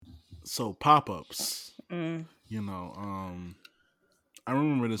So pop-ups, Mm. you know, I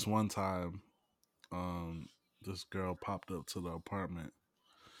remember this one time, um, this girl popped up to the apartment,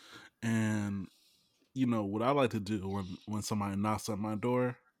 and what I like to do when somebody knocks at my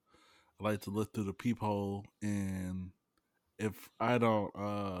door, I like to look through the peephole, and if I don't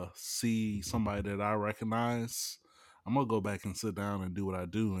see somebody that I recognize, I'm gonna go back and sit down and do what I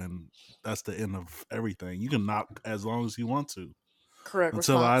do, and that's the end of everything. You can knock as long as you want to Correct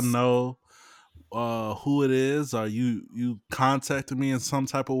until I response. know who it is, or you contacted me in some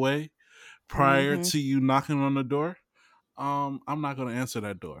type of way prior Mm-hmm. to you knocking on the door. I'm not gonna answer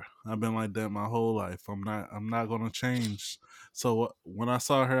that door. I've been like that my whole life. I'm not gonna change. So when I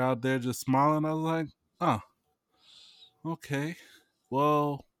saw her out there just smiling, I was like, oh, okay.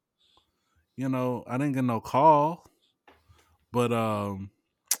 Well, I didn't get no call, but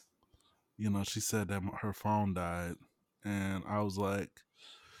she said that her phone died, and I was like,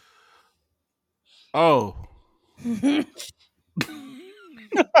 oh.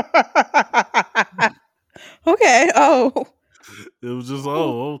 Okay. Oh It was just,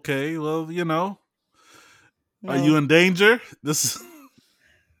 oh, okay. Well, are you no. in danger? This.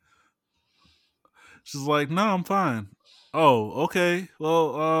 She's like, no, I'm fine. Oh, okay.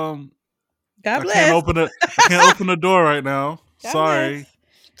 Well, God I can't bless. open it. I can't open the door right now. God bless. Sorry.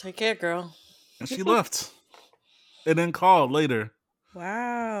 Take care, girl. And she left, and then called later.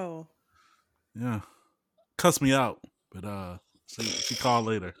 Wow. Yeah, cussed me out, but she called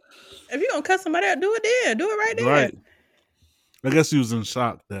later. If you're gonna cut somebody out, do it then. Do it right there. Right. I guess she was in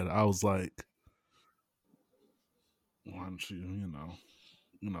shock that I was like, why don't you,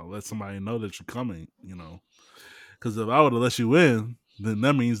 let somebody know that you're coming, because if I would have let you in, then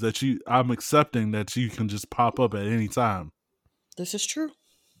that means that I'm accepting that you can just pop up at any time, This is true.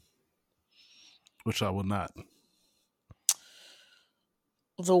 which I will not.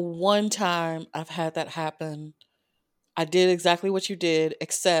 The one time I've had that happen, I did exactly what you did,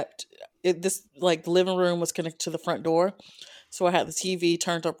 except this like the living room was connected to the front door, so I had the TV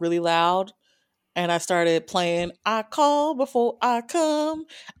turned up really loud, and I started playing "I Call Before I Come."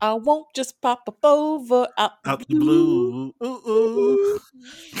 I won't just pop up over out the Out the blue. blue. Ooh, ooh.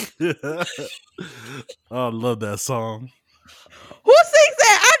 Oh, I love that song. Who sings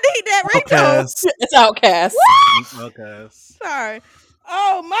that? I need that ringtone. Outcast. It's Outcast. It's Outcast. Sorry.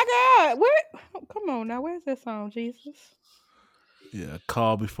 Oh my God. Where? Oh, come on now. Where's that song, Jesus? Yeah,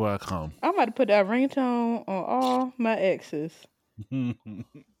 Call Before I Come. I'm about to put that ringtone on all my exes. Because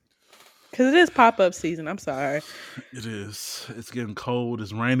it is pop-up season. I'm sorry. It is. It's getting cold.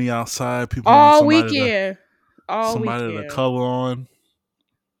 It's rainy outside. People want All somebody weekend. All to weekend. color on.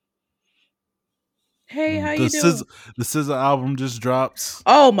 Hey, how The you doing? The SZA album just drops.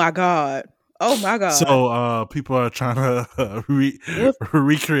 Oh my God. Oh my God. So people are trying to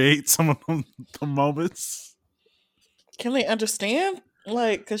recreate some of the moments. Can they understand?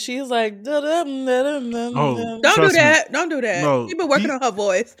 Like, cause she's like, Oh, don't do trust me. that. Don't do that. No, She's been working on her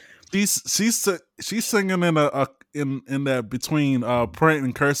voice. She's singing in in that between print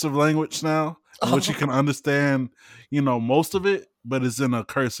and cursive language now, in which you can understand, most of it, but it's in a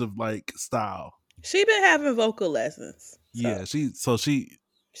cursive like style. She been having vocal lessons. So. Yeah, she So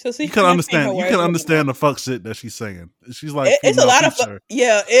you can understand. You can words understand the fuck shit that she's singing. She's like it's a female lot of teacher.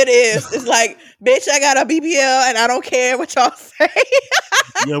 yeah, it is. It's like, bitch, I got a BBL and I don't care what y'all say.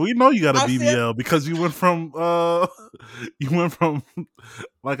 Yeah, we know you got a I'm BBL because you went from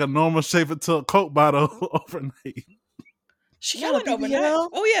like a normal shaper to a Coke bottle overnight. She That got a went overnight. BBL.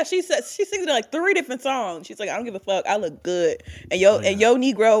 Oh yeah, she said she sings like 3 different songs. She's like, I don't give a fuck. I look good, and Oh, yeah. and yo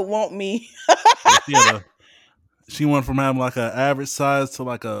Negro want me. She went from having like an average size to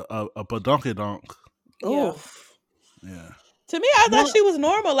like a badonkadonk. Yeah. Yeah. To me, I thought she was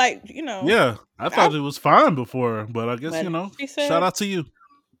normal. Like, Yeah, I thought it was fine before, but I guess she said, shout out to you.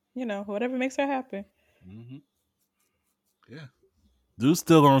 Whatever makes her happy. Mm-hmm. Yeah, dude's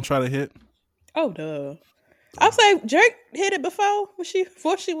still gonna try to hit. Oh duh. I'll say Drake hit it before she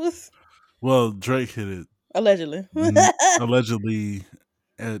was. Well, Drake hit it Allegedly. allegedly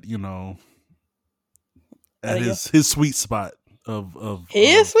at at his sweet spot of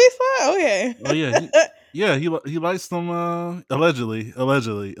his sweet spot. Okay. Oh yeah, he likes them allegedly at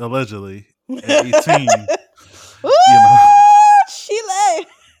 18. Ooh, she lay.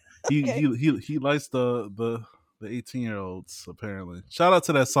 He likes the 18-year-olds apparently. Shout out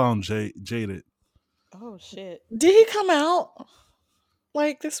to that song Jaded. Oh shit. Did he come out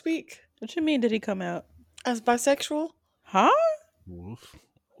like this week What you mean? Did he come out? as bisexual? Huh? Wolf.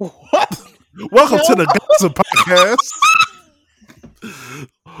 What? Welcome to the Gossip Podcast.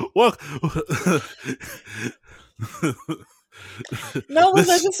 Welcome. No, was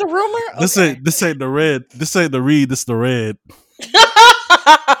that this just a rumor? this Okay. ain't the red. This ain't the read. This the red.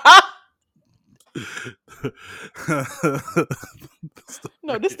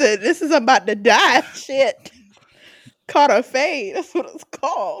 No, this is about to die. Shit. Caught a fade. That's what it's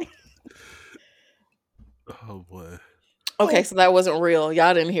called. Oh boy. Okay, so that wasn't real.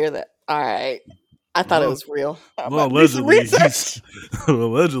 Y'all didn't hear that. All right. I thought it was real. I'm Well, about to do some research.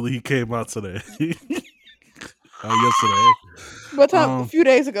 allegedly he came out today. Yesterday. What time? A few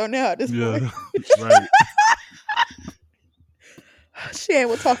days ago now at this Yeah, point. right. Shan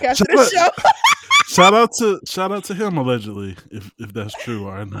will talk after the show. Shout out to him allegedly, if that's true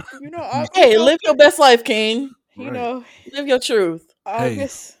or not. You know, Hey, live your best life, King. you Right. know, Live your truth.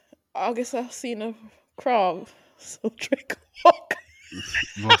 August I've seen a crowd. So Drake walk.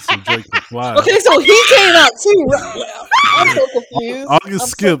 Want some Drake to fly. Okay, so he came out too. Right? I'm so confused. August I'm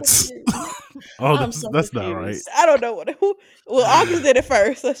skipped. So confused. Oh, I'm so that's not right. confused. I don't know well, August did it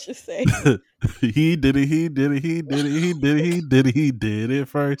first, let's just say. He did it. He did it. He did it. He did it. He did it. He did it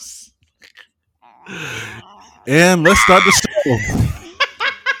first. And let's start the show.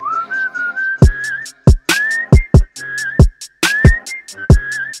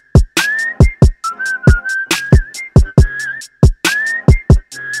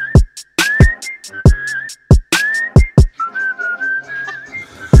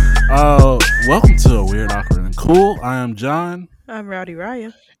 Welcome to A Weird, Awkward, and Cool. I am John. I'm Rowdy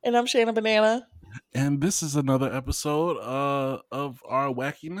Raya. And I'm Shanna Banana. And this is another episode of our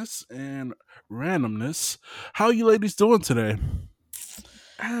wackiness and randomness. How are you ladies doing today?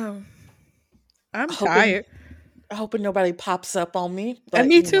 I'm tired. Hoping nobody pops up on me. And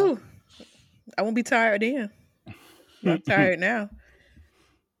me too. I won't be tired then. I'm tired now.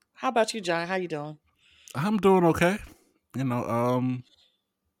 How about you, John? How you doing? I'm doing okay. You know,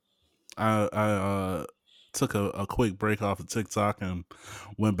 I took a quick break off of TikTok and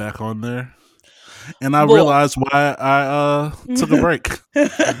went back on there, and I realized why I took a break.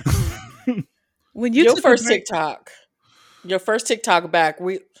 When you your took first a break, TikTok back,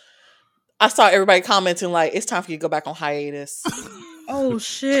 I saw everybody commenting like, "It's time for you to go back on hiatus." Oh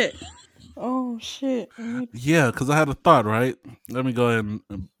shit! Yeah, because I had a thought. Right, let me go ahead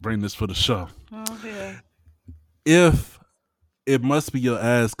and bring this for the show. Oh yeah. If it must be your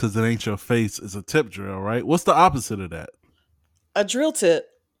ass because it ain't your face is a tip drill, right? What's the opposite of that? A drill tip.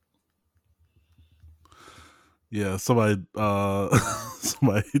 Yeah, somebody, all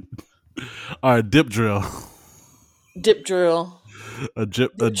right, dip drill. Dip drill. A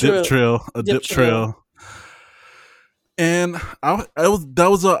dip trail. And that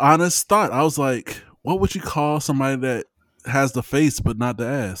was an honest thought. I was like, what would you call somebody that has the face but not the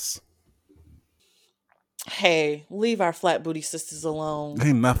ass? Hey, leave our flat booty sisters alone.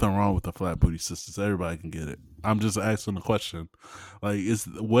 Ain't nothing wrong with the flat booty sisters. Everybody can get it. I'm just asking the question. Like,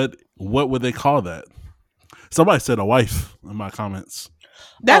 what would they call that? Somebody said a wife in my comments.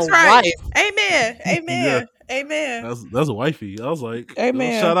 That's right. Wife. Amen. Yeah. Amen. That's a wifey. I was like,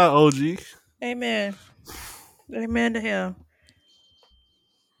 Amen. Shout out OG. Amen. Amen to him.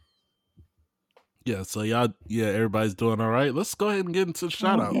 Yeah, so everybody's doing all right. Let's go ahead and get into the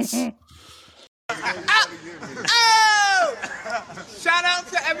shout outs. Shout out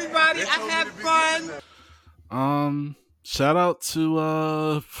to everybody. I had fun. Shout out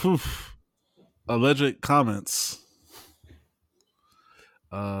to alleged comments.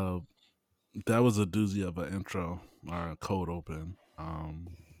 That was a doozy of an intro or a cold open.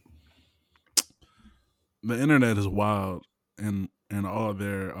 The internet is wild in all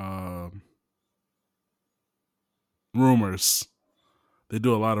their rumors. They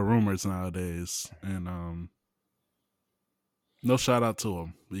do a lot of rumors nowadays, and no shout out to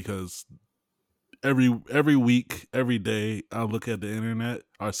them because every week, every day, I look at the internet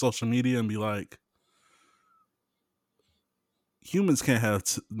or social media and be like, humans can't have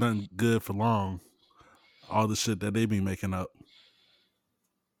nothing good for long. All the shit that they be making up.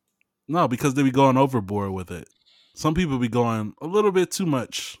 No, because they be going overboard with it. Some people be going a little bit too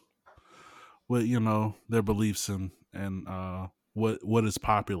much with, their beliefs and what is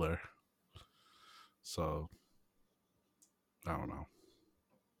popular. So, I don't know.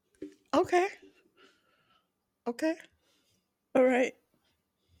 Okay. All right.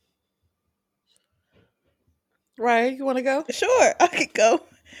 Right, you want to go? Sure, I could go.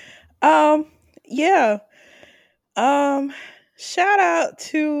 Yeah. Shout out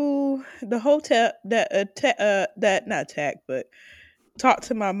to the hotel that not attacked, but talked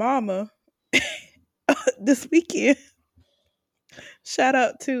to my mama this weekend. Shout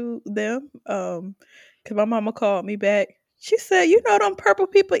out to them. Cause my mama called me back. She said, them purple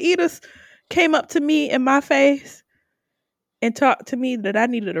people eaters came up to me in my face and talked to me that I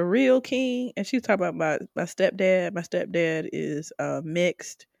needed a real king. And she was talking about my stepdad. My stepdad is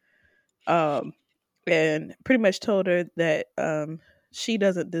mixed. And pretty much told her that she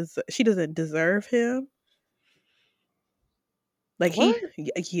doesn't deserve him. Like What?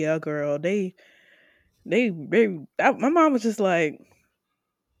 yeah, girl. My mom was just like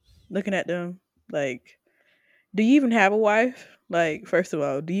looking at them like, do you even have a wife? Like, first of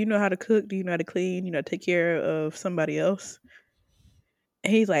all, do you know how to cook? Do you know how to clean? You know, take care of somebody else?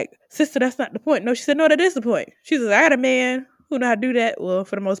 And he's like, sister, that's not the point. No, she said, no, that is the point. She says, I got a man who know how to do that. Well,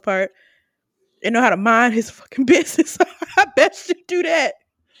 for the most part, and know how to mind his fucking business. So I bet you do that.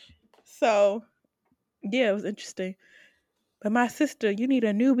 So, yeah, it was interesting. But my sister, you need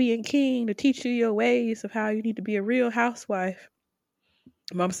a Nubian king to teach you your ways of how you need to be a real housewife.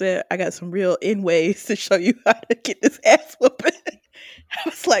 Mom said, I got some real in ways to show you how to get this ass whooping. I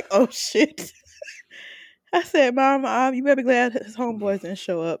was like, oh shit. I said, Mom, you better be glad his homeboys didn't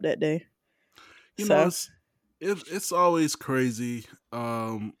show up that day. You know, it's always crazy,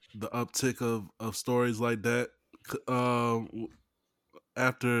 the uptick of stories like that.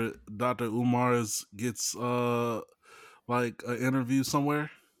 After Dr. Umar's gets like an interview somewhere.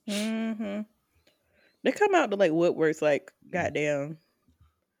 Mm-hmm. They come out to like woodworks like goddamn,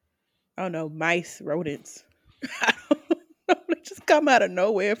 I don't know, mice, rodents. I don't know. They just come out of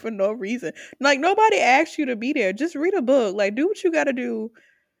nowhere for no reason. Like nobody asked you to be there. Just read a book. Like do what you gotta do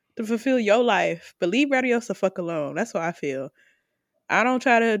to fulfill your life. But leave everybody else the fuck alone. That's how I feel. I don't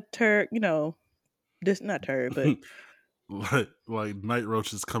try to not turd, but like night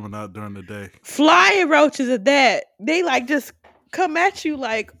roaches coming out during the day. Flying roaches at that. They like just come at you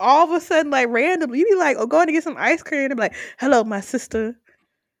like all of a sudden, like randomly. You be like, oh, going to get some ice cream. I'm like, hello, my sister.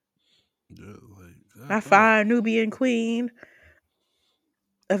 Yeah, my fine Nubian queen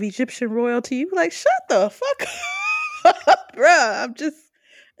of Egyptian royalty. You be like, shut the fuck up, bruh. I'm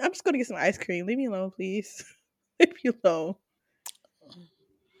just gonna get some ice cream. Leave me alone, please. Leave me alone.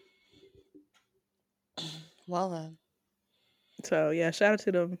 Well then. So yeah, shout out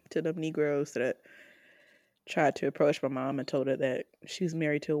to them Negroes that tried to approach my mom and told her that she was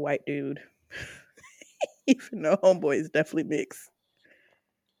married to a white dude. Even though homeboy is definitely mixed.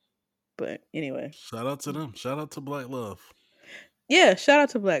 But anyway. Shout out to them. Shout out to Black Love. Yeah, shout out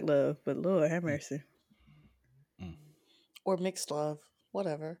to Black Love. But Lord have mercy. Or mixed love.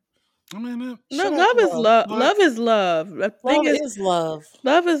 Whatever. I mean, no, love is love. Love is love. Love is love.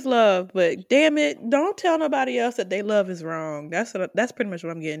 Love is love. But damn it, don't tell nobody else that they love is wrong. That's pretty much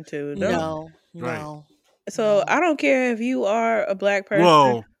what I'm getting to. No. So I don't care if you are a black person.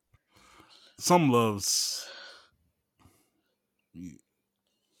 Well, some loves.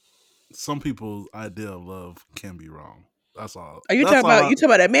 Some people's idea of love can be wrong. That's all. Are you talking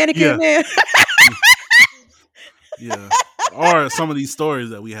about that mannequin man? Yeah. Or some of these stories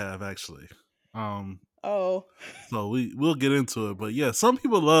that we have actually. So we'll get into it, but yeah, some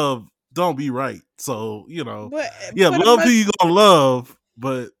people love don't be right. So love who you gonna love,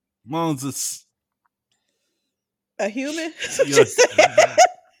 but Moans is a human.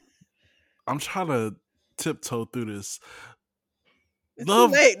 I'm trying to tiptoe through this. It's too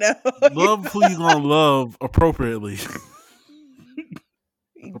late now. Love who you gonna love appropriately.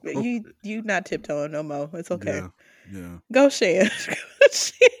 You not tiptoeing no more. It's okay. Yeah. Go Shan.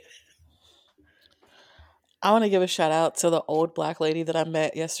 I want to give a shout out to the old black lady that I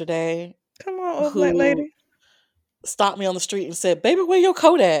met yesterday. Come on, old black lady. Stopped me on the street and said, "Baby, where your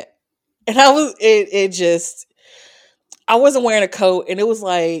coat at?" And I wasn't wearing a coat, and it was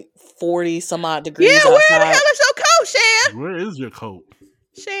like 40 some odd degrees outside. Where the hell is your coat, Shan? Where is your coat?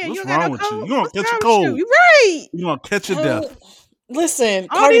 Shan, what's wrong with you? You gonna catch a cold. You right. You gonna catch a death. Listen,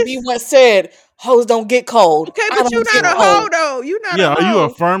 Cardi B once said, "Hoes don't get cold." Okay, but you're not a hoe though. You not a hoe. Are you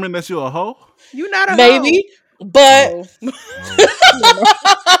affirming that you're a hoe? You not a maybe, hoe. But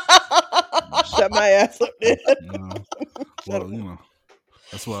shut my ass up there. Well,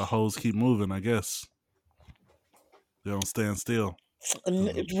 that's why hoes keep moving, I guess. They don't stand still.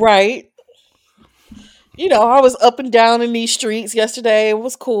 Right. I was up and down in these streets yesterday. It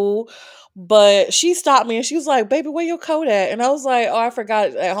was cool. But she stopped me and she was like, "Baby, where your coat at?" And I was like, "Oh, I forgot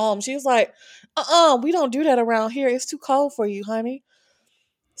it at home." She was like, we don't do that around here. It's too cold for you, honey."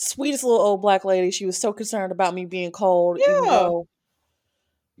 Sweetest little old black lady. She was so concerned about me being cold. Yeah.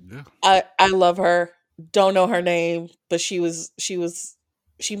 I love her. Don't know her name, but she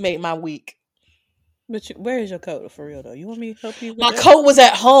made my week. But where is your coat for real though? You want me to help you with My coat was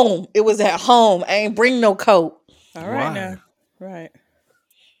at home. It was at home. I ain't bring no coat. All right now. Right.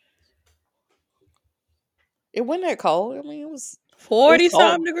 It wasn't that cold. I mean, it was 40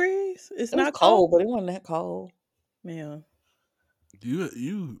 something degrees. It's not cold, but it wasn't that cold. Yeah.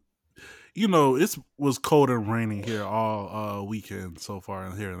 You know, it was cold and rainy here all weekend so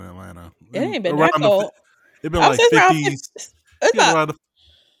far here in Atlanta. It ain't been that Around cold. it's been I was like just around 50s. 50. It's Yeah, about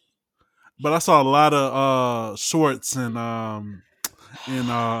but I saw a lot of shorts and in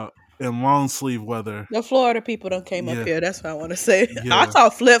long sleeve weather. the Florida people done came up Yeah. here. That's what I want to say. I Yeah. saw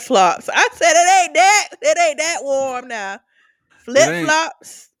flip flops. I said it ain't that warm now. Flip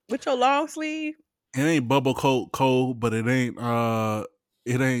flops with your long sleeve. It ain't bubble cold, but it ain't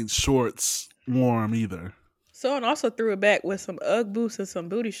shorts warm either. Someone also threw it back with some Ugg boots and some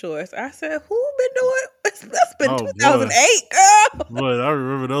booty shorts. I said, "Who been doing? That's been 2008, girl." Boy, I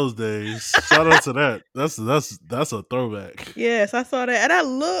remember those days. Shout out to that. That's a throwback. Yes, I saw that, and I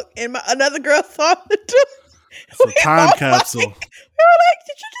looked, and another girl saw it too. It's a time capsule. We were like,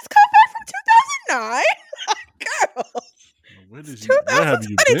 "Did you just come back from 2009, girl? Where have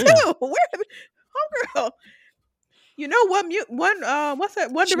you been? Where have you, girl? You know what's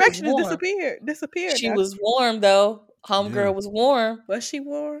that? One She Direction was has warm. disappeared. She now. was warm though. Yeah. Homegirl was warm. Was she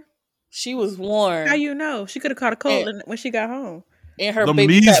warm? She was warm. How you know? She could have caught a cold when she got home. And her Them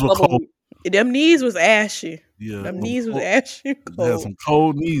baby knees fat were bubble. cold. Them knees was ashy. Yeah, Them knees was ashy They had cold. some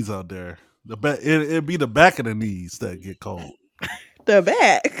cold knees out there. It'd be the back of the knees that get cold. The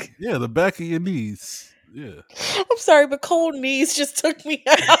back. Yeah, the back of your knees. Yeah. I'm sorry, but cold knees just took me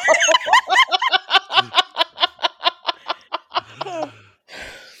out.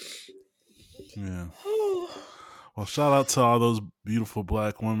 Yeah. Well, shout out to all those beautiful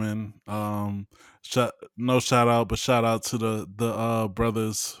black women. Shout out, but shout out to the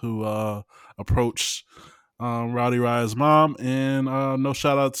brothers who approached Rowdy Riot's mom, and no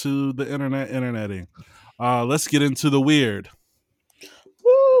shout out to the interneting. Let's get into the weird.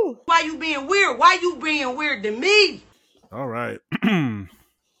 Woo. Why you being weird? Why you being weird to me? All right. Hold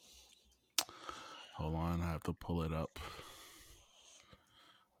on, I have to pull it up.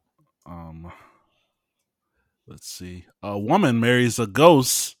 Let's see. A woman marries a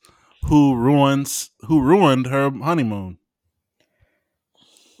ghost who ruined her honeymoon.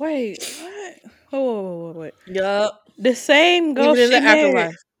 Wait, what? Oh, wait. Yup. The same ghost Even in she the married.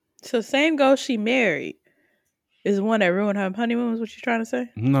 afterlife. So same ghost she married is the one that ruined her honeymoon. Is what you're trying to say?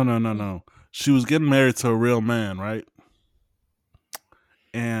 No. She was getting married to a real man, right?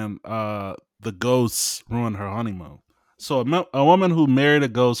 And the ghost ruined her honeymoon. So a woman who married a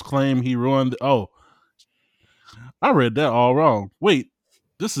ghost claimed he ruined. Oh, I read that all wrong. Wait,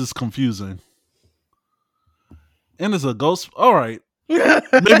 this is confusing. And it's a ghost. All right.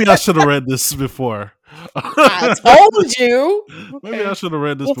 Maybe I should have read this before. I told you. Maybe I should have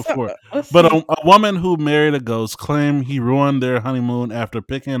read this before. Let's But see. a woman who married a ghost claimed he ruined their honeymoon after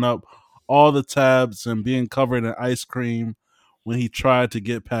picking up all the tabs and being covered in ice cream when he tried to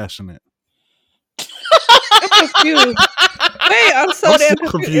get passionate. I'm confused. Wait, I'm so I'm damn so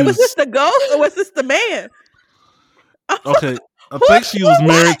confused. Was this confused. the ghost or was this the man? Okay, I think she was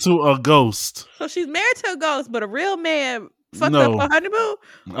married to a ghost. So she's married to a ghost, but a real man fucked No. up her honeymoon?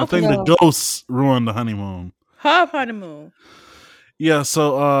 I think No. the ghost ruined the honeymoon. Her honeymoon. Yeah,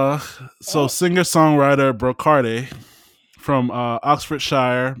 so singer-songwriter Brocarde from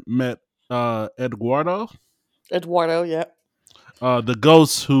Oxfordshire met Eduardo, Eduardo, the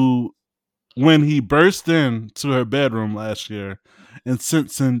ghost who, when he burst into her bedroom last year and What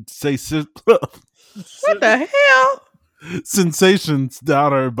the hell? sensations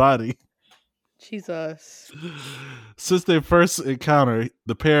down her body. Jesus. Since their first encounter,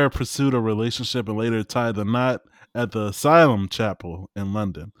 the pair pursued a relationship and later tied the knot at the Asylum Chapel in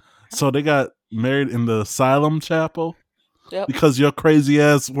London. So they got married in the Asylum Chapel Yep. because your crazy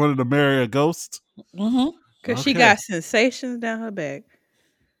ass wanted to marry a ghost? Mm-hmm. Because she Okay. got sensations down her back.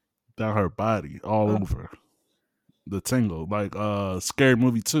 Down her body, all Oh. over. The tingle, like Scary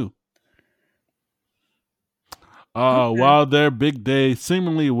Movie 2. Okay. While their big day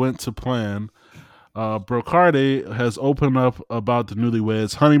seemingly went to plan, Brocarde has opened up about the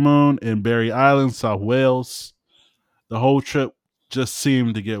newlyweds' honeymoon in Berry Island, South Wales. The whole trip just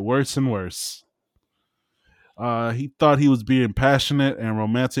seemed to get worse and worse. He thought he was being passionate and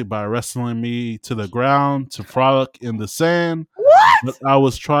romantic by wrestling me to the ground to frolic in the sand. What? But I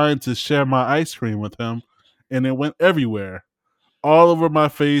was trying to share my ice cream with him, and it went everywhere. All over my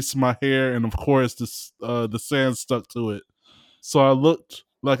face, my hair, and of course the sand stuck to it. So I looked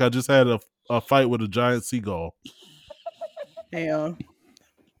like I just had a fight with a giant seagull. Damn.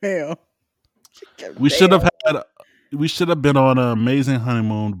 Damn. We should have been on an amazing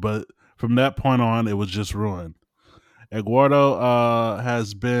honeymoon, but from that point on, it was just ruined. Eduardo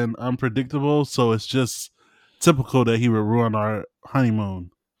has been unpredictable, so it's just typical that he would ruin our honeymoon.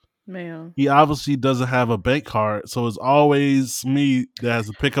 Ma'am. He obviously doesn't have a bank card, so it's always me that has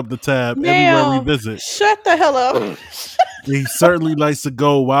to pick up the tab everywhere we Ma'am, visit. shut the hell up. He certainly likes to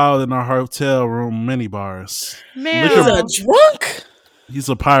go wild in our hotel room mini bars. He's Liquor, a Ma'am. drunk. he's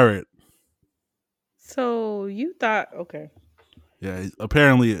a pirate. So you thought, okay. Yeah,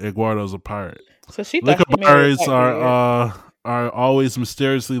 apparently Eduardo's a pirate. So she Liquor thought she married bars are always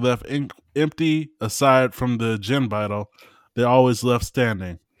mysteriously left empty. Aside from the gin bottle, they're always left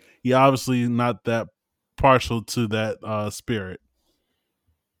standing. He obviously not that partial to that spirit.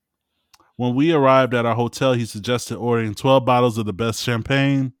 When we arrived at our hotel, he suggested ordering 12 bottles of the best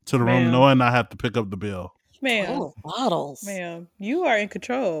champagne to the room, Ma'am. knowing I have to pick up the bill. Ma'am, Bottles. ma'am, you are in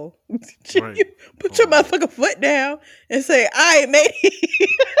control. Right. You put your motherfucking foot down and say, "I ain't made it."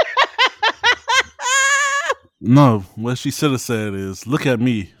 No, what she should have said is, "Look at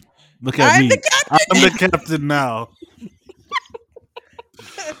me, look at I'm me. the captain. I'm the captain now."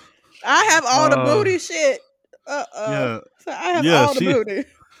 I have all the booty shit. Yeah, So I have yeah, all the booty.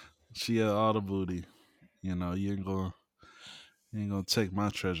 she had all the booty. You know, you ain't gonna take my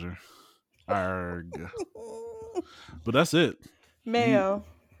treasure. Arg. But that's it. Ma'am.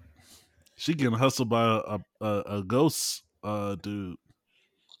 She getting hustled by a ghost dude.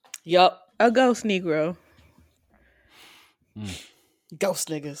 Yup. A ghost Negro. Ghost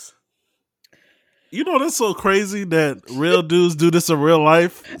niggas. You know that's so crazy that real dudes do this in real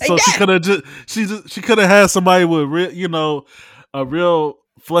life. So she could have she could have had somebody with real, a real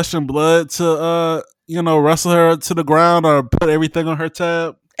flesh and blood to wrestle her to the ground or put everything on her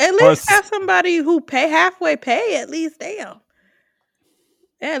tab. At least have somebody who halfway pay. At least, damn.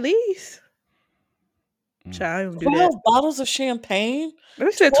 At least. Child, I don't do 12 that. bottles of champagne?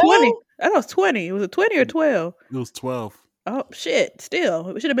 We said 20. I thought it was 20. Was it 20 or 12? It was 12. Oh, shit. Still.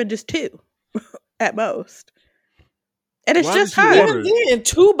 It should have been just 2 at most. And it's Why just did you her. order it? Even then,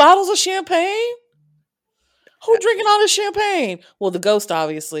 2 bottles of champagne? Who drinking all this champagne? Well, the ghost,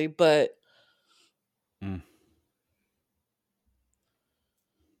 obviously, but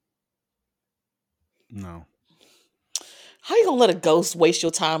No. how you gonna let a ghost waste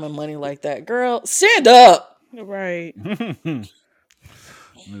your time and money like that, girl? Stand up. Right. Need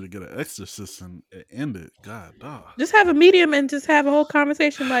to get an exorcist and end it. God, dog. Just have a medium and just have a whole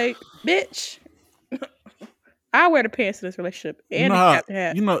conversation like, bitch, I wear the pants in this relationship. And the captain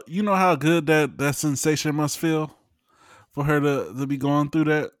hat. You know how good that sensation must feel for her to be going through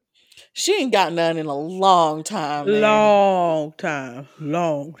that. She ain't got none in a long time. Man. Long time.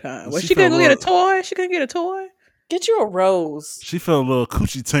 Well, She she couldn't felt get a little- toy. She couldn't get a toy. Get you a rose. She felt a little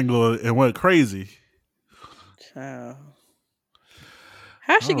coochie tingle and went crazy. Child.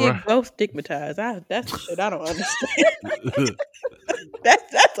 How she All get right. ghost stigmatized? That's the shit I don't understand.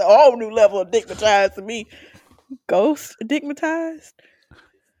 That's a whole new level of stigmatized to me. Ghost stigmatized?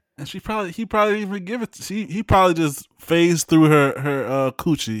 And he probably didn't even give it. He probably just phased through her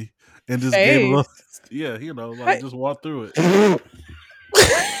coochie and just gave a little. Yeah, just walked through it.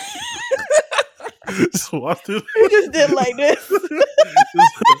 Just walk through. He just did like this.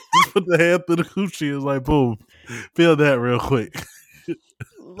 just put the hand through the coochie. It's like boom, feel that real quick.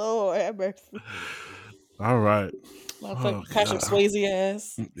 Lord have mercy. All right. Motherfucking Patrick Swayze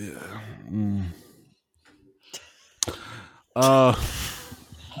ass. Yeah.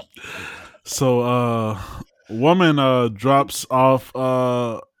 So woman drops off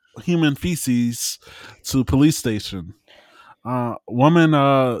human feces to police station. Woman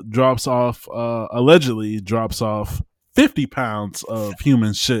allegedly drops off 50 pounds of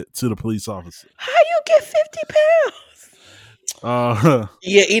human shit to the police officer. How you get 50 pounds?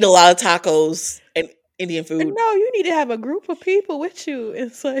 Yeah, eat a lot of tacos and Indian food. No, you need to have a group of people with you.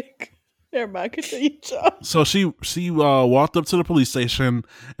 It's like, never mind, continue, y'all. So she walked up to the police station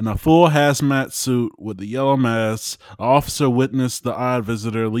in a full hazmat suit with the yellow mask. An officer witnessed the odd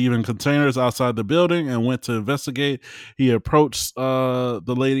visitor leaving containers outside the building and went to investigate. He approached the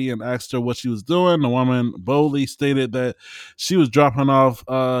lady and asked her what she was doing. The woman boldly stated that she was dropping off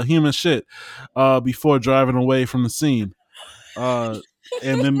human shit before driving away from the scene. And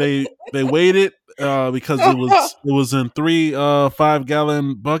then they waited because it was in 3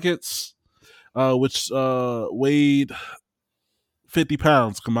 5-gallon buckets. Which weighed 50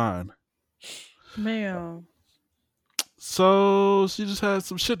 pounds combined. Man. So she just had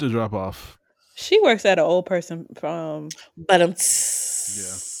some shit to drop off. She works at an old person from. But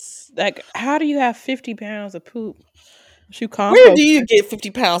Like, how do you have 50 pounds of poop? Where do you get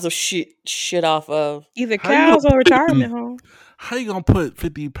 50 pounds of shit off of? Either cows or retirement home. How you gonna put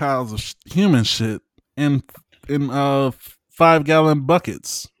 50 pounds of human shit in 5-gallon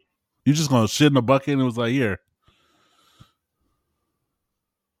buckets? You just gonna shit in a bucket and it was like, here.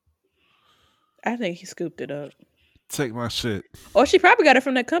 I think he scooped it up. Take my shit. Or she probably got it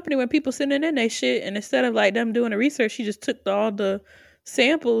from that company when people sending in their shit, and instead of like them doing the research, she just took all the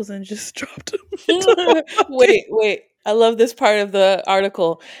samples and just dropped them. Wait. I love this part of the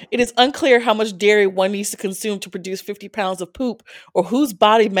article. It is unclear how much dairy one needs to consume to produce 50 pounds of poop or whose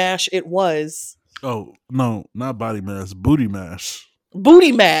body mash it was. Oh, no, not body mash, booty mash.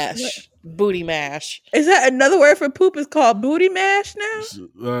 Booty mash. Booty mash. Is that another word for poop? Is called booty mash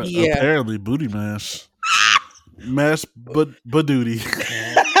now? Yeah. Apparently, booty mash. Mash badooty.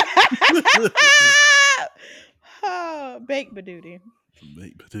 Oh, baked badooty.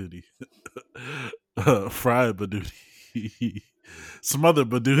 Baked badooty. Fried badooty. Smothered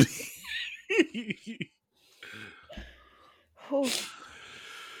badooty.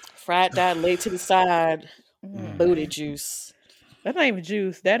 Fried that laid to the side. Booty juice. That's not even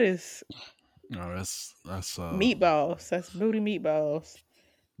juice. That is No, that's meatballs. That's booty meatballs.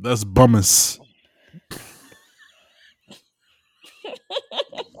 That's bummus.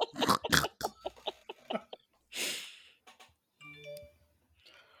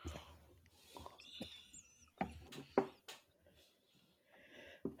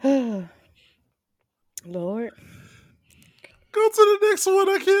 Lord. Go to the next one.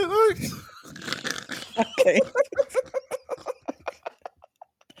 I can't. Okay.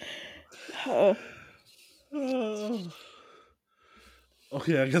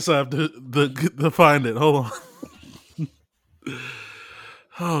 Okay, I guess I have to find it. Hold on.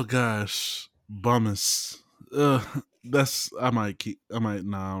 Oh gosh, bummus. I might.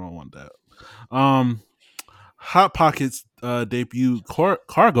 Nah, I don't want that. Hot Pockets debut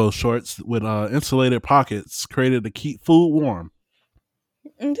cargo shorts with insulated pockets created to keep food warm.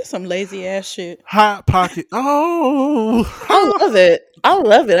 Just some lazy ass shit. Hot Pocket. Oh, I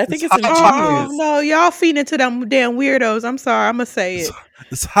love it. I think it's ingenious. Oh no, y'all feeding into them damn weirdos. I'm sorry, I'm gonna say it.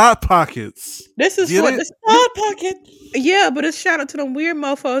 It's Hot Pockets. This is Get for it? this. Hot Pocket. Yeah, but it's shout out to them weird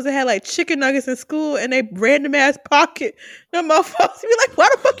mofos that had like chicken nuggets in school and they random ass pocket. Them mofos be like, why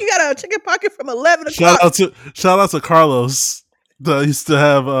the fuck you got a chicken pocket from 11 o'clock? Shout out to Carlos that used to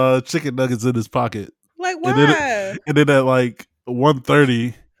have chicken nuggets in his pocket. Like why? And then at like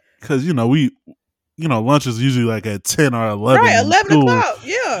 1:30, because lunch is usually like at 10 or 11. Right, in 11 school. o'clock.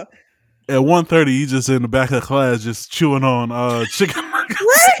 Yeah. At 1:30, he's just in the back of the class just chewing on chicken nuggets.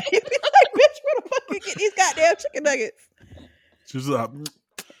 Right. You be like, bitch, where the fuck you get these goddamn chicken nuggets? She was like,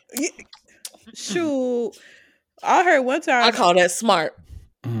 Shoot. I heard one time. I call that smart.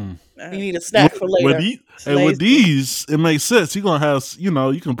 mm. You need a snack for later. With these, it makes sense. You're gonna have,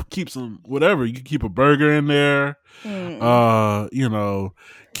 you can keep some whatever. You can keep a burger in there.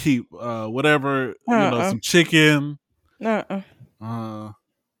 Keep whatever. Some chicken. A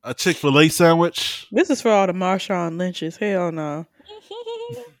Chick-fil-A sandwich. This is for all the Marshawn Lynches. Hell no.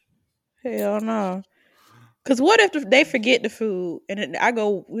 Hell no. Because what if they forget the food and then I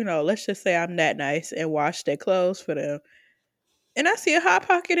go, let's just say I'm that nice and wash their clothes for them. And I see a Hot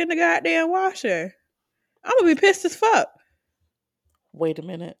Pocket in the goddamn washer. I'm going to be pissed as fuck. Wait a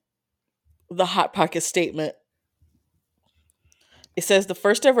minute. The Hot Pocket statement. It says the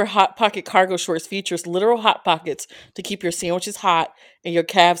first ever Hot Pocket cargo shorts features literal hot pockets to keep your sandwiches hot and your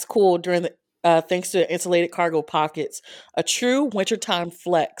calves cool during the thanks to insulated cargo pockets. A true wintertime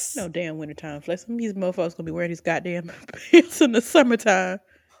flex. No damn wintertime flex. Some of these mofos going to be wearing these goddamn pants in the summertime.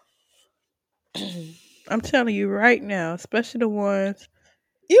 I'm telling you right now, especially the ones.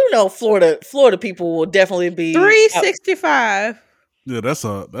 Florida people will definitely be 365. Yeah, that's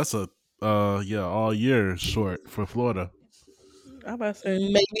a all year short for Florida. I'm about to say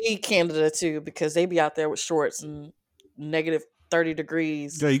maybe Canada too, because they be out there with shorts and negative 30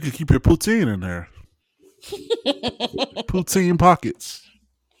 degrees. Yeah, you could keep your poutine in there. Poutine pockets.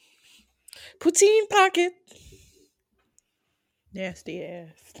 Poutine pocket. nasty ass.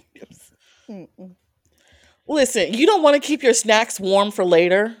 Listen, you don't want to keep your snacks warm for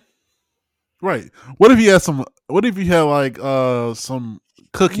later. Right. What if you had some? What if you had like some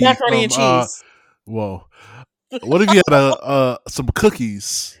cookies? Macaroni and cheese. Whoa. What if you had some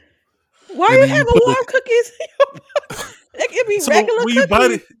cookies? Why are you having warm cookies? It could be regular when cookies. you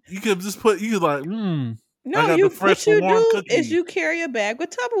bite it, you could just put. You could like, No, I got the fresh what you warm do cookie. is you carry a bag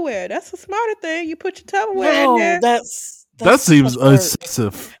with Tupperware. That's a smarter thing. You put your Tupperware in there. That seems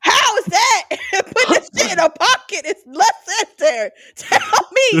excessive. How is that? Put this shit in a pocket. It's less sanitary. Tell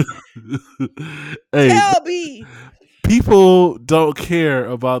me. Hey, Tell me. people don't care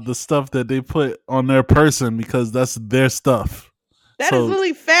about the stuff that they put on their person because that's their stuff. That is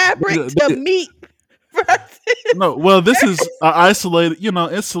literally fabric to meat. No, well, this is an isolated,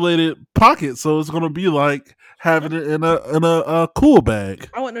 insulated pocket, so it's gonna be like having it in a cool bag,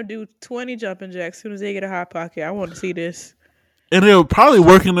 I want to do 20 jumping jacks as soon as they get a hot pocket. I want to see this. and it'll probably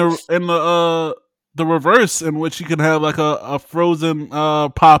work in the reverse, in which you can have like a frozen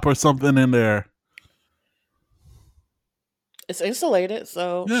pop or something in there. It's insulated,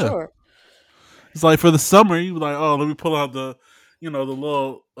 so Yeah. sure. It's like for the summer, you be like, oh, let me pull out the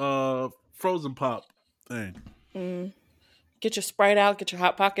little frozen pop thing. Mm. Get your Sprite out, get your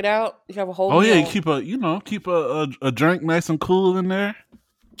Hot Pocket out. You have a whole Oh meal. yeah, you keep a drink nice and cool in there.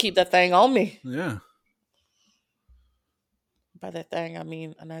 Keep that thing on me. Yeah. By that thing, I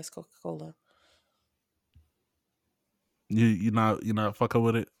mean a nice Coca-Cola. You not fucking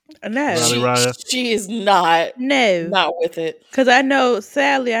with it. No. Riley Raya? She is not with it. Because I know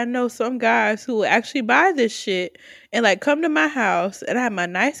some guys who will actually buy this shit and like come to my house and I have my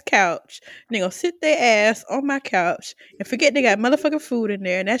nice couch and they gonna sit their ass on my couch and forget they got motherfucking food in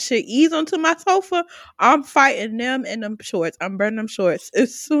there and that shit ease onto my sofa. I'm fighting them in them shorts. I'm burning them shorts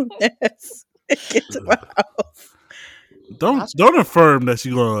as soon as they get to my house. Don't affirm that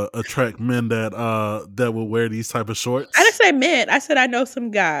you're gonna attract men that will wear these type of shorts. I didn't say men. I said I know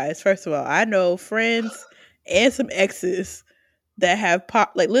some guys. First of all, I know friends and some exes that have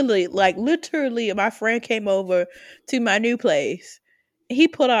pop literally. My friend came over to my new place. And he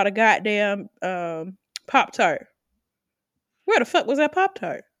pulled out a goddamn Pop-Tart. Where the fuck was that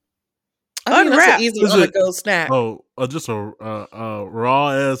Pop-Tart? I mean, that's Unwrapped. an easy on the go snack. Oh, just a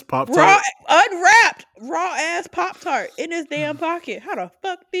raw ass Pop-Tart. Unwrapped raw ass Pop-Tart in his damn pocket. How the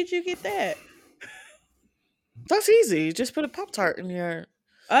fuck did you get that? That's easy. Just put a Pop-Tart in your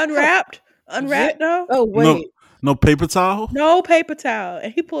Unwrapped though. Oh wait. No paper towel? No paper towel.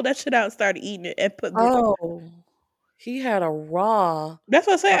 And he pulled that shit out and started eating it and put he had a raw. That's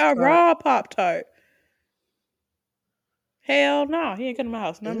what I say, Pop-Tart. a raw Pop-Tart. Hell no. He ain't coming to my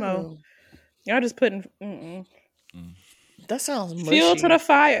house no more. Y'all just putting That sounds mushy. fuel to the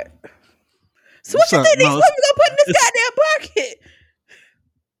fire. So what you think these women gonna put in this goddamn pocket?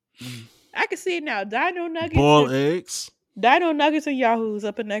 I can see it now. Dino nuggets. Boiled eggs. Dino nuggets and Yahoos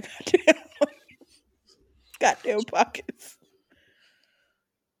up in that goddamn pockets.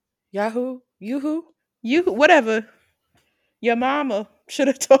 Yahoo? Yoo-hoo? You whatever. Your mama should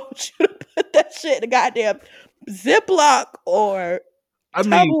have told you to put that shit in a goddamn Ziploc or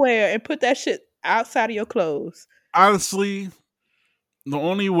Tupperware and put that shit outside of your clothes. Honestly, the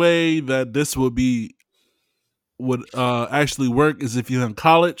only way that this would actually work is if you're in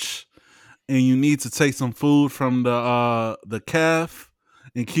college and you need to take some food from the caf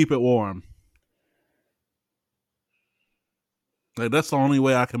and keep it warm. Like that's the only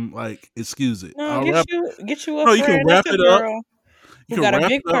way I can excuse it. No, get you a No, friend. you can wrap That's it a up. girl You who can got a wrap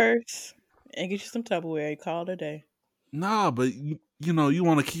big it up. purse and get you some Tupperware and call it a day. Nah, but you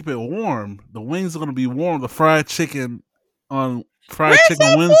want to keep it warm. The wings are going to be warm. The fried chicken on Fried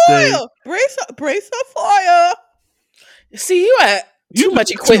Chicken Wednesday. Foil. Bring some foil. See, you had too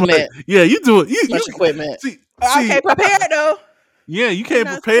much equipment. Yeah, you do it. Too much equipment. I can't prepare though. Yeah, you can't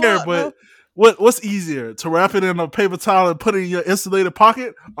Not prepare, smart, but what's easier? To wrap it in a paper towel and put it in your insulated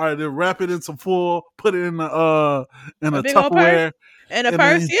pocket, or to wrap it in some foil, put it in a big old Tupperware. And a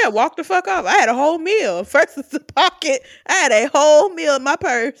purse, walk the fuck off. I had a whole meal. First is the pocket. I had a whole meal in my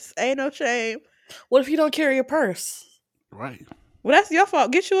purse. Ain't no shame. What if you don't carry a purse? Right. Well, that's your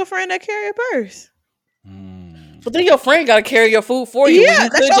fault. Get you a friend that carry a purse. But then your friend got to carry your food for you. Yeah, You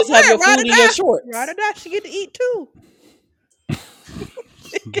that's could your just have your friend. food in your shorts. Ride or die. She get to eat too.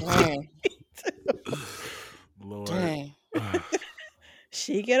 Dang. Lord. Dang.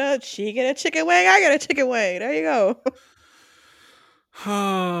 She get a chicken wing. I get a chicken wing. There you go.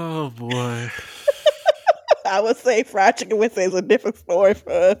 Oh boy. I would say fried chicken Wednesday is a different story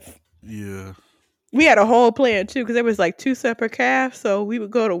for us. Yeah. We had a whole plan too because there was like 2 separate calves. So we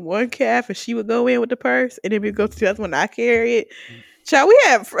would go to one calf and she would go in with the purse, and then we'd go to the other one. I carry it. Child, we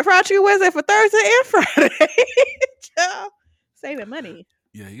had fried chicken Wednesday for Thursday and Friday. Child, saving money.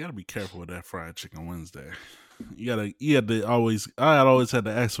 Yeah, you gotta be careful with that fried chicken Wednesday. I always had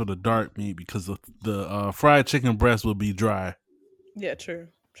to ask for the dark meat because the fried chicken breast would be dry. Yeah, true.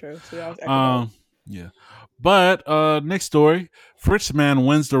 So yeah. But next story, Fritz man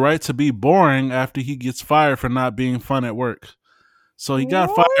wins the right to be boring after he gets fired for not being fun at work. So he got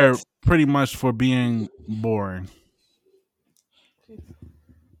fired pretty much for being boring.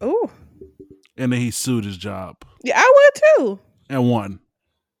 Oh. And then he sued his job. Yeah, I would too. And won.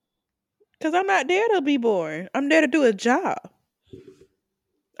 Because I'm not there to be boring. I'm there to do a job.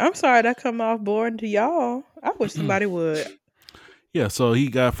 I'm sorry that come off boring to y'all. I wish somebody would. Yeah, so he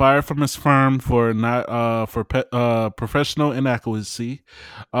got fired from his firm for not professional inadequacy,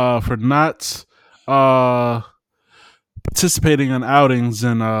 for not participating in outings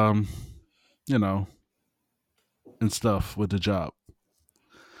and you know, and stuff with the job.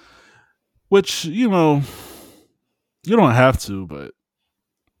 Which, you know, you don't have to, but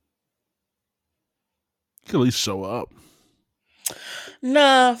you can at least show up.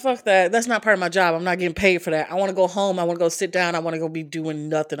 Nah, fuck that. That's not part of my job. I'm not getting paid for that. I want to go home. I want to go sit down. I want to go be doing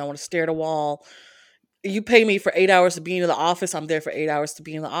nothing. I want to stare at a wall. You pay me for 8 hours to be in the office. I'm there for 8 hours to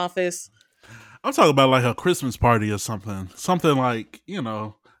be in the office. I'm talking about like a Christmas party or something. Something like, you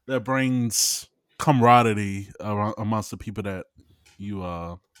know, that brings camaraderie amongst the people that you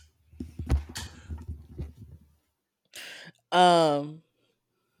Um.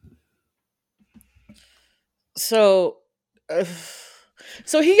 So,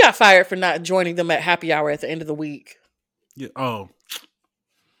 so he got fired for not joining them at happy hour at the end of the week. yeah, oh.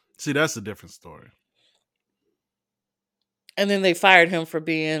 See, that's a different story. And then they fired him for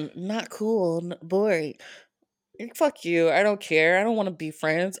being not cool, boring. Fuck you. I don't care. I don't want to be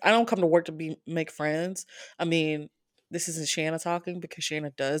friends. I don't come to work to make friends. I mean, this isn't Shanna talking because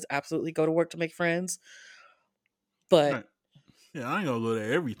Shanna does absolutely go to work to make friends. But Right. Yeah, I ain't gonna go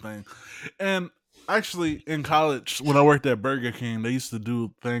to everything. And actually, in college, when I worked at Burger King, they used to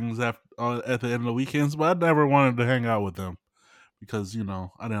do things at the end of the weekends, but I never wanted to hang out with them because, you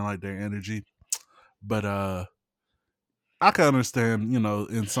know, I didn't like their energy. But I can understand, you know,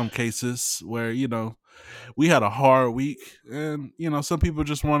 in some cases where, you know, we had a hard week and, you know, some people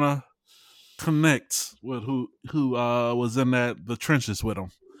just want to connect with who was in the trenches with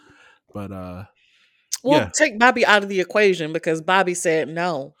them. But well, yeah, take Bobby out of the equation because Bobby said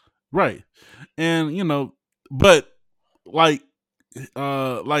no. right. And, you know, but like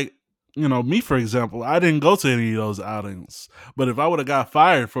you know, me for example, I didn't go to any of those outings. But if I would have got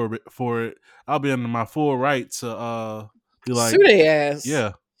fired for it, I'll be in my full right to be like, Sue their ass.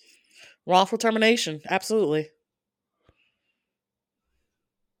 yeah. Wrongful termination. Absolutely.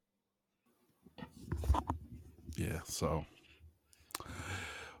 Yeah, so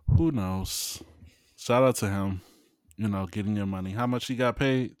who knows? Shout out to him, you know, getting your money. How much he got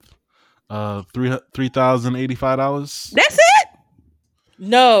paid? $3,085. That's it.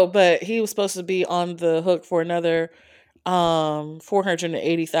 No, but he was supposed to be on the hook for another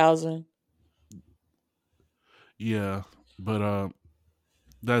 $480,000. Yeah, but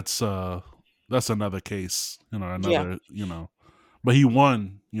that's another case, you know, Yeah. you know. But he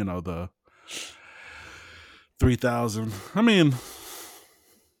won, you know, the 3,000. I mean,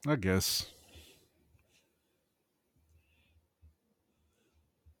 I guess.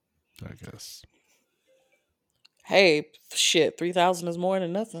 Hey, shit, 3,000 is more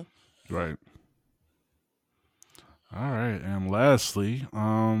than nothing. Right. All right, and lastly,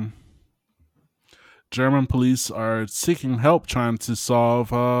 German police are seeking help trying to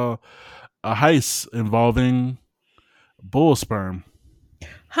solve a heist involving bull sperm.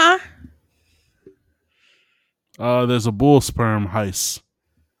 Huh? There's a bull sperm heist.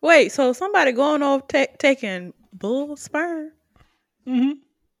 Wait, so somebody going over taking bull sperm? Mm-hmm.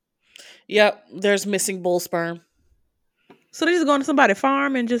 Yep, there's missing bull sperm. So they just going to somebody's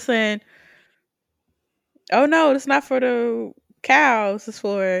farm and just saying, "Oh no, it's not for the cows. It's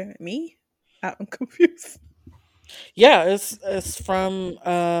for me." I'm confused. Yeah, it's from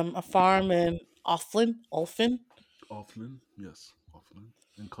a farm in Olfen. Offlin, yes, Offlin,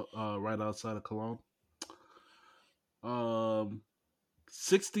 right outside of Cologne.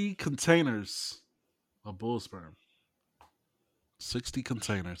 60 containers of bull sperm. 60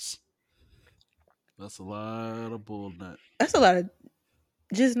 containers. That's a lot of bull nut. That's a lot of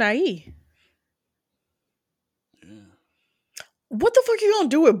just naive. Yeah. What the fuck are you gonna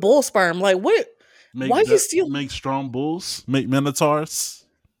do with bull sperm? Like, what? Why you steal? Make strong bulls? Make minotaurs?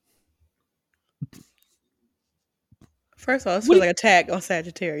 First of all, it's like a tag on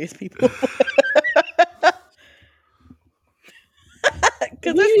Sagittarius people. What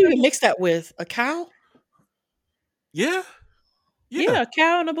do you even mix that with? A cow? Yeah. Yeah, a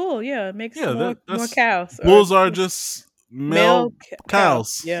cow and a bull. Yeah, it makes more cows. Bulls are just male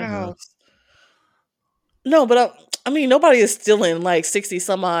cows. Yeah. Cows. No, but I mean, nobody is stealing like 60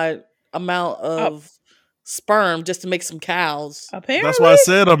 some odd amount of sperm just to make some cows. Apparently. That's why I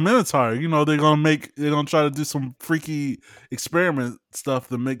said a minotaur. You know, they're gonna try to do some freaky experiment stuff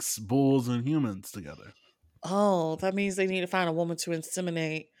that mix bulls and humans together. Oh, that means they need to find a woman to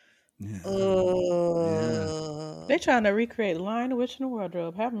inseminate. Yeah. They're trying to recreate Lion, the Witch, and the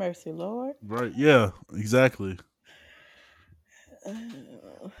Wardrobe. Have mercy, Lord. Right. Yeah. Exactly.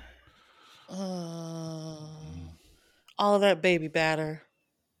 All of that baby batter.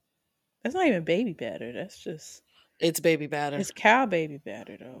 That's not even baby batter. That's just... It's baby batter. It's cow baby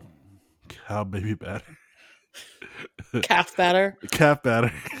batter, though. Cow baby batter. Calf batter. Calf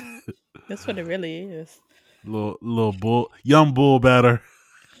batter. That's what it really is. little bull, young bull batter.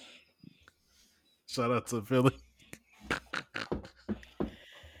 Shout out to Philly.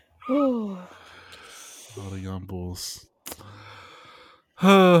 Ooh. All the young bulls.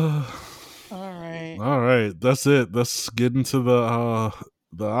 All right. All right, that's it. Let's get into the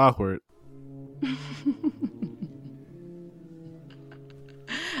awkward.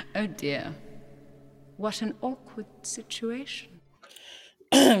 Oh dear. What an awkward situation.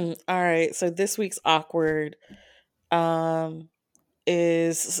 All right. So this week's awkward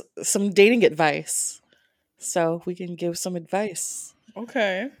is some dating advice. So we can give some advice.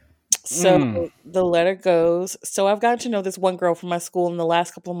 Okay. So the letter goes, so I've gotten to know this one girl from my school in the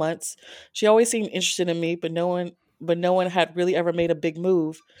last couple of months. She always seemed interested in me, but no one had really ever made a big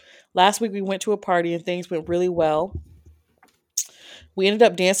move. Last week we went to a party and things went really well. We ended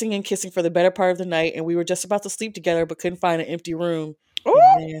up dancing and kissing for the better part of the night, and we were just about to sleep together but couldn't find an empty room.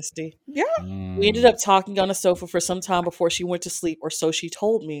 Oh, Nasty. yeah. We ended up talking on a sofa for some time before she went to sleep, or so she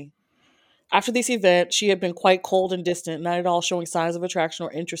told me. After this event, she had been quite cold and distant, not at all showing signs of attraction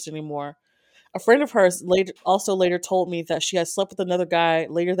or interest anymore. A friend of hers later told me that she had slept with another guy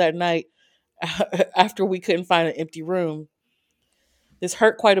later that night after we couldn't find an empty room. This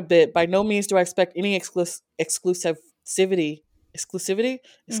hurt quite a bit. By no means do I expect any exclusivity.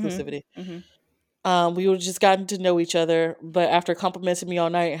 We would just gotten to know each other, but after complimenting me all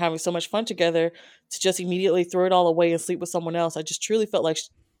night and having so much fun together, to just immediately throw it all away and sleep with someone else, I just truly felt like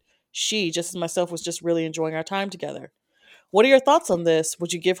she, just as myself, was just really enjoying our time together. What are your thoughts on this?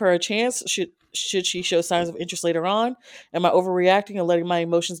 Would you give her a chance? Should she show signs of interest later on? Am I overreacting and letting my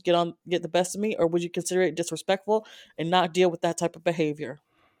emotions get the best of me, or would you consider it disrespectful and not deal with that type of behavior?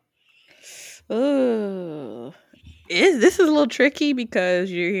 Ooh. This is a little tricky because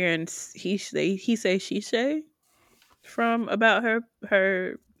you're hearing he say, she say from about her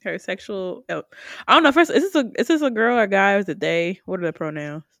sexual. Oh, I don't know. First, is this a girl or a guy, or is it they? What are the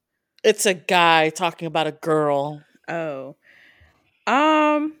pronouns? It's a guy talking about a girl. Oh,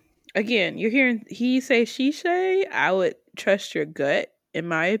 again, you're hearing he say, she say. I would trust your gut, in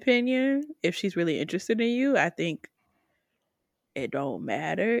my opinion. If she's really interested in you, I think it don't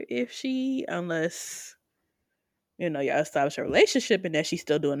matter if unless y'all establish a relationship and that she's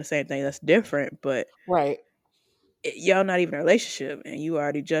still doing the same thing. That's different, but right. Y'all not even in a relationship, and you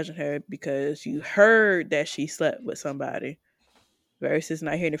already judging her because you heard that she slept with somebody, versus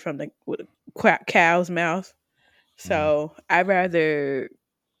not hearing it from the cow's mouth. So I'd rather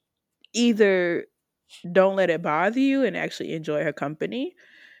either don't let it bother you and actually enjoy her company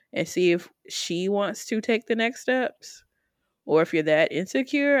and see if she wants to take the next steps, or if you're that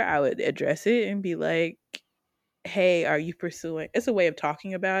insecure, I would address it and be like, hey, are you pursuing, it's a way of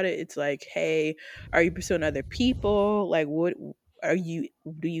talking about it. It's like, hey, are you pursuing other people? Like, what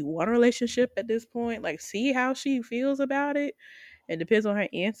do you want a relationship at this point? Like, see how she feels about it. It depends on her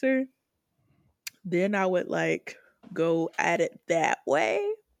answer. Then I would like go at it that way.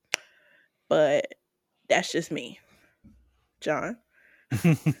 But that's just me. John.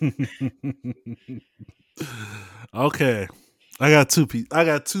 Okay. I got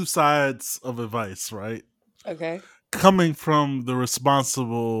two sides of advice, right? Okay. Coming from the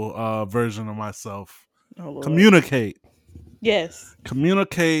responsible version of myself. Oh, Lord. Communicate. Yes.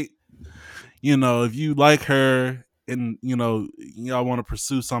 Communicate. If you like her and y'all want to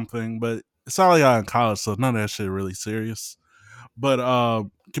pursue something, but it's not like y'all in college, so none of that shit really serious. But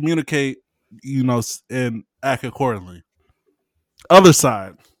communicate, and act accordingly. Other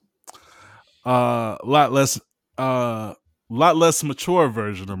side, lot less mature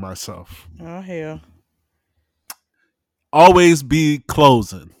version of myself. Oh, hell. Always be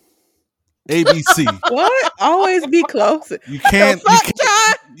closing. ABC. What? Always be closing. You can't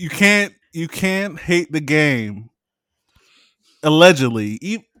hate the game. Allegedly,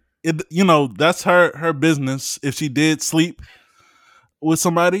 that's her business if she did sleep with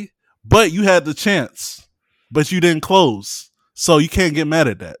somebody, but you had the chance, but you didn't close, so you can't get mad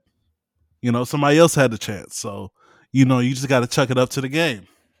at that. Somebody else had the chance, so you just got to chuck it up to the game.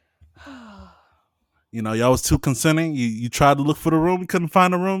 Y'all was too consenting. You tried to look for the room, you couldn't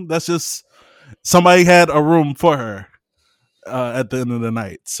find a room. That's just somebody had a room for her at the end of the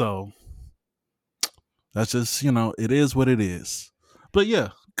night. So that's just it is what it is. But yeah,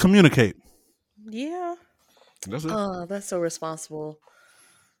 communicate. Yeah. That's it. Oh, that's so responsible.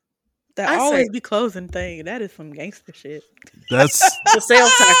 That always be closing thing. That is some gangster shit. That's a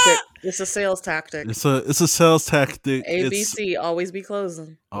sales tactic. It's a sales tactic. It's a sales tactic. ABC, always be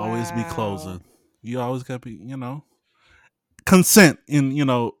closing. Always be closing. You always gotta be, consent in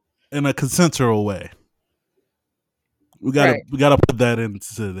a consensual way. We gotta Right. we gotta put that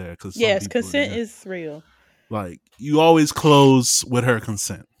into there because Yes, consent is real. like you always close with her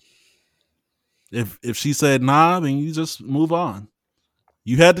consent. If she said nah, then you just move on.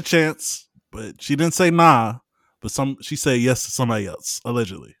 You had the chance, but she didn't say nah. But she said yes to somebody else,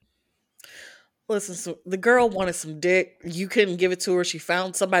 allegedly. Listen, so the girl wanted some dick. You couldn't give it to her. She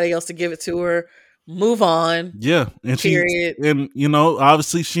found somebody else to give it to her. Move on. Yeah, and Period.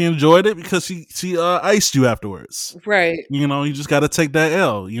 obviously she enjoyed it because she iced you afterwards. Right. You just got to take that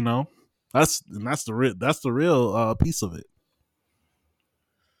L. That's the real piece of it.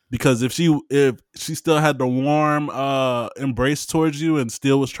 Because if she still had the warm embrace towards you and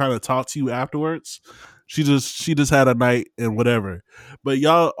still was trying to talk to you afterwards, she just had a night and whatever. But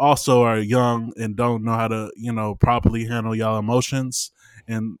y'all also are young and don't know how to properly handle y'all emotions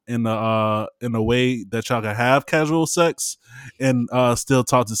and in a way that y'all can have casual sex and still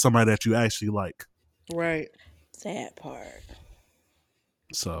talk to somebody that you actually like. Right. Sad part.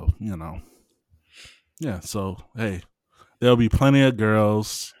 So yeah. So hey, there'll be plenty of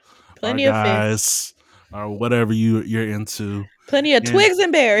girls. Plenty or of guys or whatever you're into. Plenty of twigs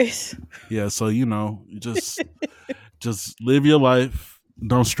and berries. Yeah, so just live your life.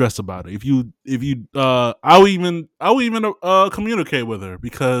 Don't stress about it. If you I would even communicate with her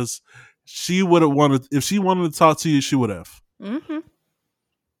because she would have wanted if she wanted to talk to you, she would have. Mm-hmm.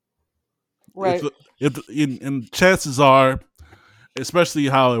 Right. And chances are, especially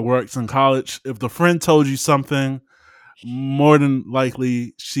how it works in college, if the friend told you something, more than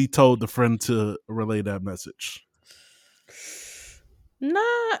likely she told the friend to relay that message.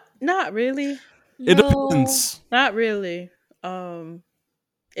 Not really. It depends. Not really.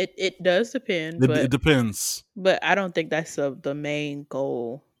 It does depend, It depends. But I don't think that's the main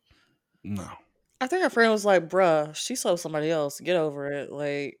goal. No. I think her friend was like, bruh, she saw somebody else. Get over it.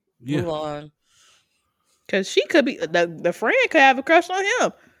 Like, move on. Because she could be, the friend could have a crush on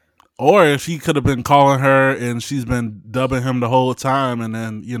him. Or if he could have been calling her and she's been dubbing him the whole time, and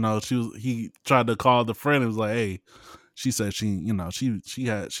then he tried to call the friend and was like, "Hey," she said she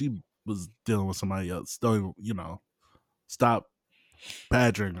was dealing with somebody else. Don't stop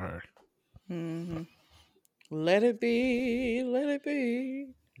badgering her. Mm-hmm. Let it be. Let it be.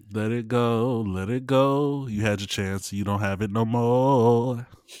 Let it go. Let it go. You had your chance. You don't have it no more.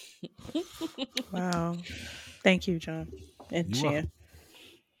 Wow. Thank you, John and Chan.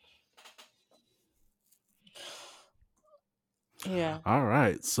 Yeah. All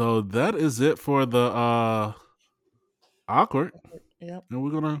right. So that is it for the awkward. Yep. And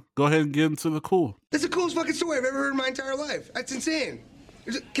we're gonna go ahead and get into the cool. That's the coolest fucking story I've ever heard in my entire life. That's insane.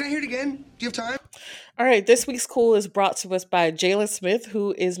 Can I hear it again? Do you have time? All right. This week's cool is brought to us by Jalen Smith,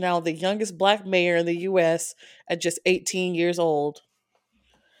 who is now the youngest black mayor in the U.S. at just 18 years old.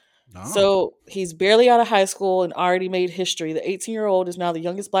 Oh. So he's barely out of high school and already made history. The 18-year-old is now the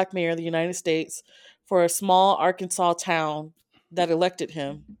youngest black mayor in the United States for a small Arkansas town that elected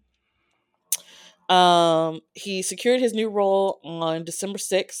him. He secured his new role on December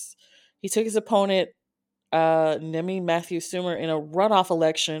 6th. He took his opponent, Nemi Matthew Sumer, in a runoff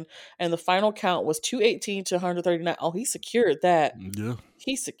election, and the final count was 218 to 139. Oh, he secured that. Yeah.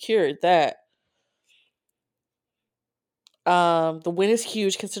 He secured that. The win is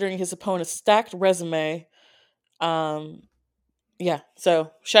huge considering his opponent's stacked resume. Yeah,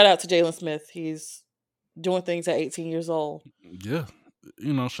 so shout out to Jalen Smith. He's doing things at 18 years old. Yeah.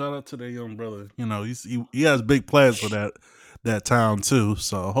 Shout out to that young brother. He has big plans for that town too.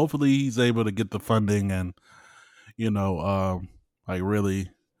 So hopefully he's able to get the funding and really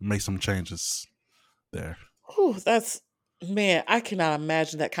make some changes there. Whew, I cannot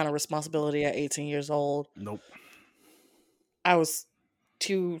imagine that kind of responsibility at 18 years old. Nope. I was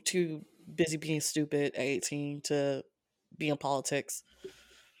too busy being stupid at 18 to be in politics.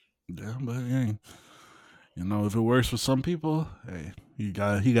 Yeah, but hey, if it works for some people, hey, he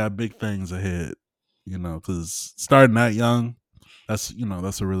got big things ahead. Because starting that young, that's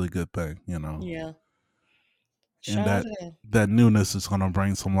a really good thing. Yeah. And that newness is gonna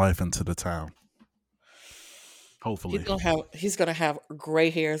bring some life into the town. Hopefully, he's gonna have gray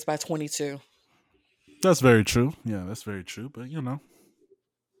hairs by 22. That's very true. Yeah, that's very true. But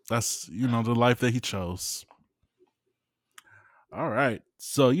that's the life that he chose. All right.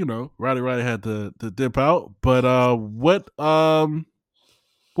 So, Roddy had to dip out. But what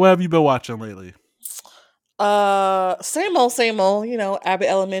have you been watching lately? Same old, Abbott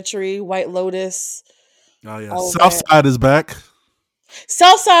Elementary, White Lotus. Oh yeah. Southside is back.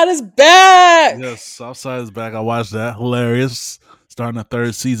 Southside is back. Yes, Southside is back. I watched that. Hilarious. Starting the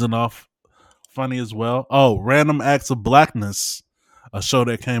third season off. Funny as well. Oh, Random Acts of Blackness a show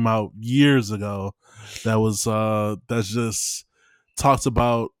that came out years ago that was that's just talks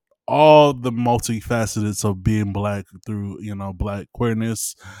about all the multifacets of being black through black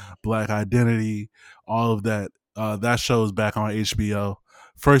queerness, black identity, all of that. That show is back on HBO.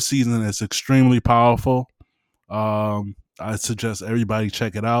 First season is extremely powerful. I suggest everybody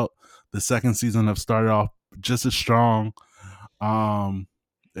check it out. The second season have started off just as strong. And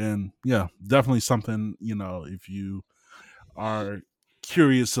yeah, definitely something, if you are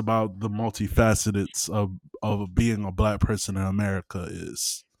curious about the multifacets of being a black person in America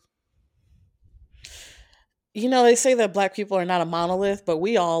is. They say that black people are not a monolith, but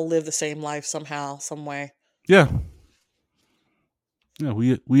we all live the same life somehow, some way. Yeah. Yeah,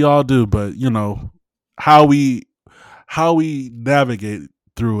 we all do, but how we navigate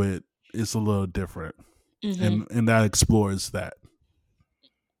through it is a little different. Mm-hmm. And that explores that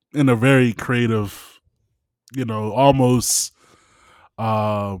in a very creative, almost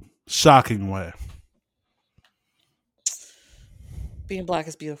shocking way. Being black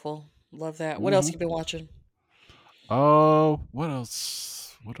is beautiful. Love that. What else you been watching? What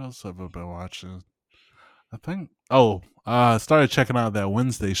else? What else have I been watching? I think. I started checking out that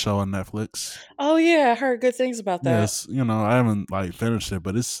Wednesday show on Netflix. Oh yeah, I heard good things about that. Yes, I haven't finished it,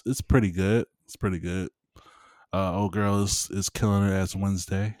 but it's pretty good. It's pretty good. Old girl is killing it as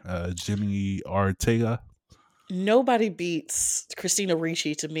Wednesday. Jimmy Ortega. Nobody beats Christina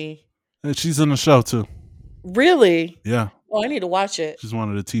Ricci to me. And she's in the show too. Really? Yeah. Oh, I need to watch it. She's one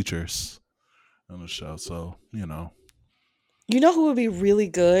of the teachers on the show, so You know who would be really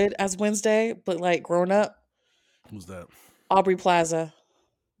good as Wednesday, but grown up? Who's that? Aubrey Plaza.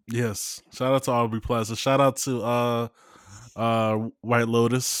 Yes. Shout out to Aubrey Plaza. Shout out to White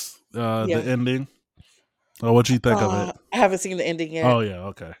Lotus. The ending. Oh, what do you think of it? I haven't seen the ending yet. Oh yeah,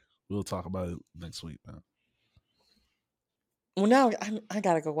 okay. We'll talk about it next week, man. Well, now I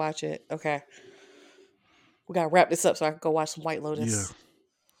gotta go watch it. Okay. We gotta wrap this up so I can go watch some White Lotus.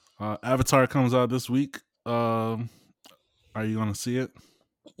 Yeah. Avatar comes out this week. Are you gonna see it?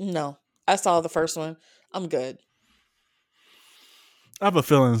 No. I saw the first one. I'm good. I have a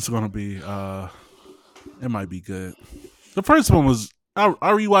feeling it's gonna be it might be good. The first one was I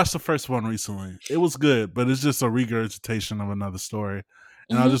rewatched the first one recently. It was good, but it's just a regurgitation of another story.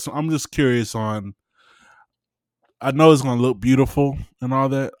 And I'm just curious on I know it's gonna look beautiful and all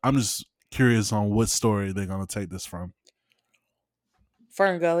that. I'm just curious on what story they're gonna take this from.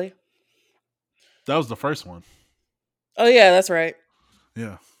 Fern Gully. That was the first one. Oh yeah, that's right.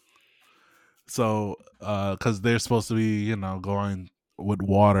 Yeah. So, because they're supposed to be, going with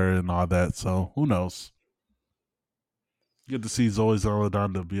water and all that. So who knows? Good to see Zoe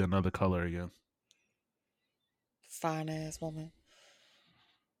Saldana be another color again. Fine ass woman.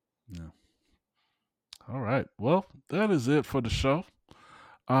 Yeah. All right. Well, that is it for the show.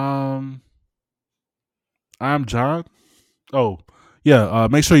 I'm John. Oh, yeah.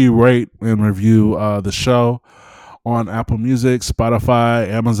 Make sure you rate and review the show on Apple Music, Spotify,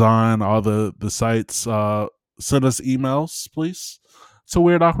 Amazon, all the sites. Send us emails, please, to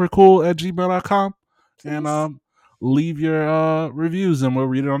weirdawkwardcool@gmail.com and leave your reviews and we'll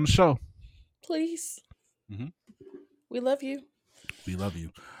read it on the show. Please. Mm-hmm. We love you. We love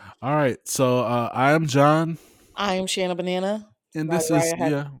you. All right. So I am John. I am Shanna Banana. And this is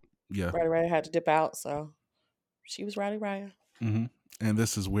Rowdy Raya had to dip out, so she was Rowdy Raya. Mm-hmm. And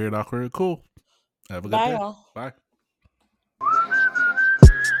this is Weird, Awkward, Cool. Have a good Bye, day. y'all. Bye.